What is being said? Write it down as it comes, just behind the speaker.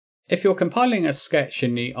If you're compiling a sketch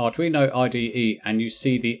in the Arduino IDE and you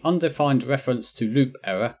see the Undefined Reference to Loop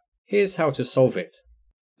error, here's how to solve it.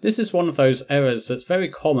 This is one of those errors that's very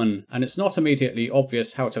common and it's not immediately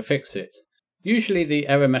obvious how to fix it. Usually the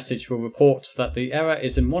error message will report that the error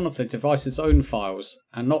is in one of the device's own files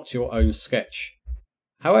and not your own sketch.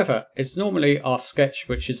 However, it's normally our sketch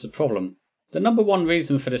which is the problem. The number one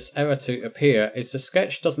reason for this error to appear is the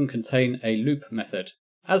sketch doesn't contain a loop method.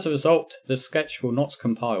 As a result, the sketch will not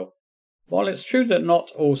compile. While it's true that not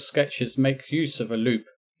all sketches make use of a loop,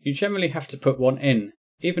 you generally have to put one in,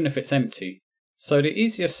 even if it's empty. So the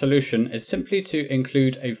easiest solution is simply to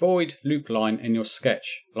include a void loop line in your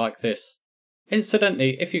sketch, like this.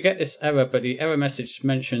 Incidentally, if you get this error but the error message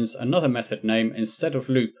mentions another method name instead of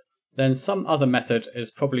loop, then some other method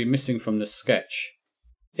is probably missing from the sketch.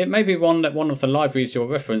 It may be one that one of the libraries you're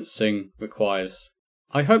referencing requires.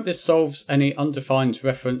 I hope this solves any undefined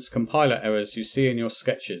reference compiler errors you see in your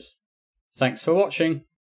sketches. Thanks for watching.